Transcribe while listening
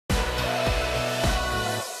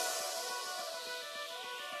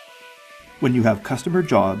When you have customer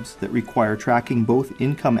jobs that require tracking both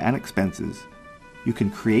income and expenses, you can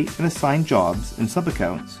create and assign jobs and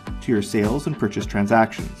subaccounts to your sales and purchase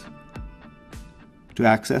transactions. To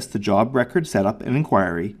access the job record setup and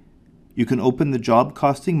inquiry, you can open the Job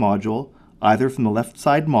Costing module either from the left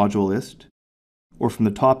side module list or from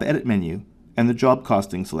the top edit menu and the Job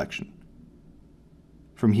Costing selection.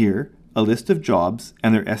 From here, a list of jobs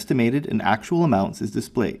and their estimated and actual amounts is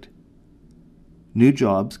displayed. New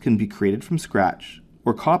jobs can be created from scratch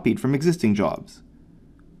or copied from existing jobs,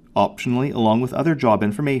 optionally along with other job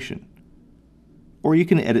information, or you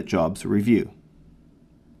can edit jobs for review.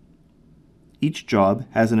 Each job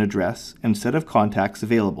has an address and set of contacts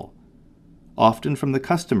available, often from the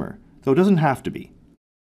customer, though it doesn't have to be.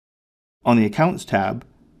 On the Accounts tab,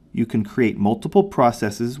 you can create multiple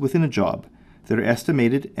processes within a job that are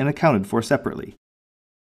estimated and accounted for separately.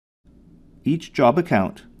 Each job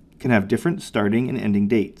account can have different starting and ending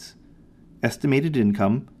dates, estimated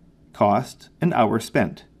income, cost, and hours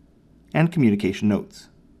spent, and communication notes.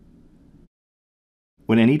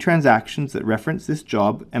 When any transactions that reference this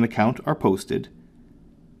job and account are posted,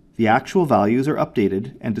 the actual values are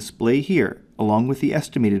updated and display here along with the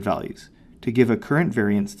estimated values to give a current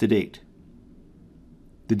variance to date.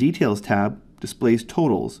 The Details tab displays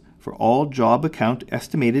totals for all job account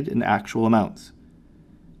estimated and actual amounts,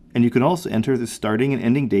 and you can also enter the starting and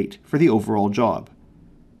ending date for the overall job,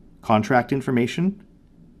 contract information,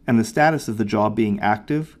 and the status of the job being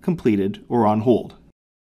active, completed, or on hold.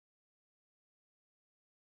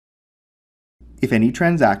 If any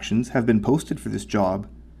transactions have been posted for this job,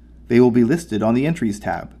 they will be listed on the Entries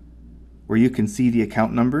tab, where you can see the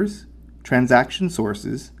account numbers, transaction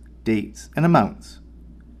sources, dates, and amounts.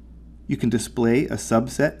 You can display a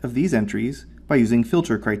subset of these entries by using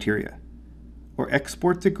filter criteria, or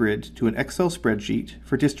export the grid to an Excel spreadsheet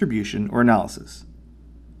for distribution or analysis.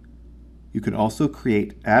 You can also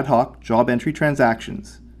create ad hoc job entry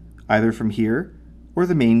transactions, either from here or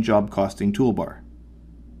the main Job Costing toolbar.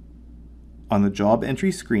 On the Job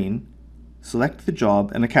Entry screen, select the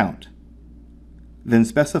job and account. Then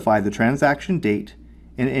specify the transaction date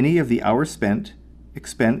and any of the hours spent,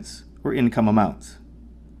 expense, or income amounts.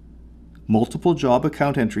 Multiple job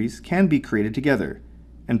account entries can be created together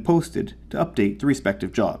and posted to update the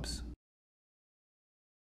respective jobs.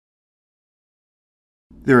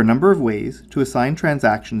 There are a number of ways to assign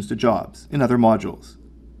transactions to jobs in other modules.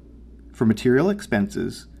 For material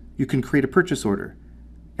expenses, you can create a purchase order,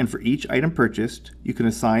 and for each item purchased, you can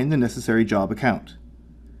assign the necessary job account.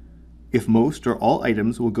 If most or all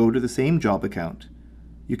items will go to the same job account,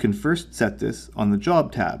 you can first set this on the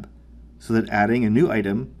Job tab, so that adding a new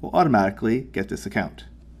item will automatically get this account.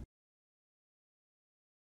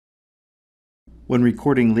 When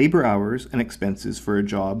recording labor hours and expenses for a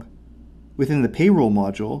job, within the Payroll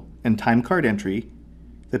module and Time Card entry,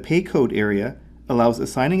 the Pay Code area allows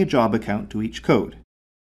assigning a job account to each code,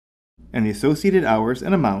 and the associated hours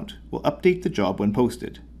and amount will update the job when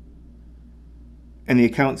posted. And the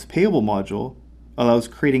Accounts Payable module allows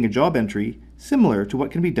creating a job entry similar to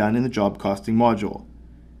what can be done in the Job Costing module,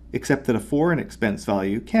 except that a foreign expense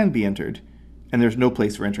value can be entered, and there's no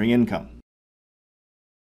place for entering income.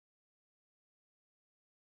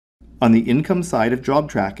 On the income side of job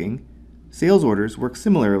tracking, sales orders work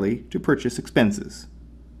similarly to purchase expenses.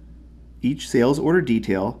 Each sales order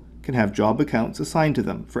detail can have job accounts assigned to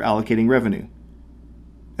them for allocating revenue,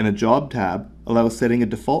 and a Job tab allows setting a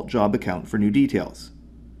default job account for new details.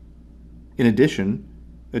 In addition,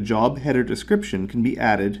 a job header description can be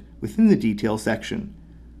added within the Detail section,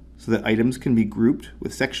 so that items can be grouped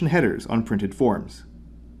with section headers on printed forms.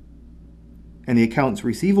 And the Accounts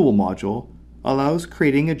Receivable module allows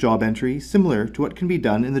creating a job entry similar to what can be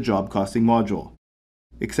done in the Job Costing module,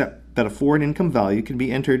 except that a foreign income value can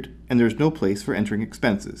be entered and there's no place for entering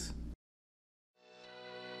expenses.